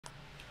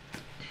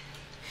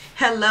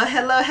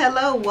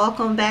Hello,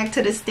 welcome back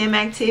to the STEM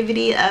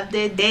activity of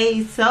the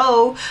day.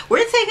 So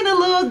we're taking a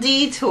little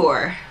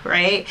detour,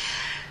 right?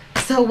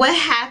 So what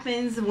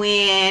happens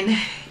when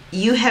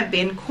you have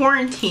been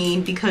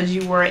quarantined because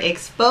you were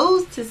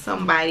exposed to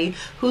somebody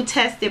who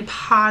tested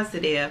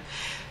positive?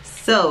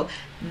 So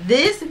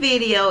this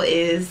video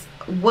is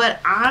what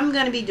I'm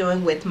going to be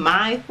doing with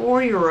my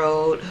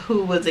 4-year-old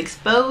who was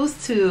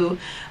exposed to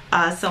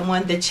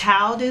someone. The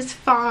child is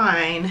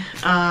fine,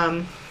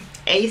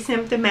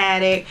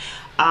 asymptomatic,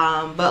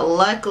 but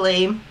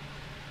luckily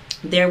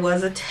there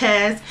was a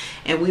test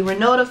and we were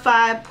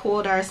notified,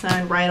 pulled our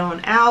son right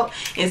on out,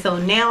 and so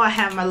now I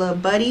have my little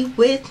buddy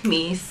with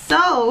me.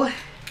 So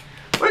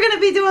we're gonna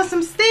be doing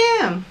some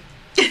STEM.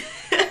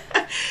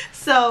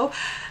 So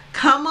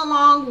come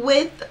along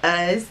with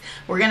us.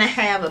 We're gonna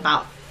have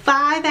about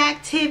 5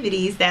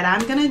 activities that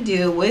I'm gonna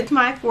do with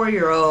my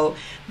 4-year-old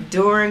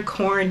during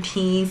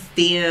quarantine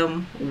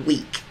STEM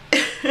week.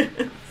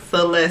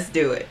 So let's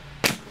do it.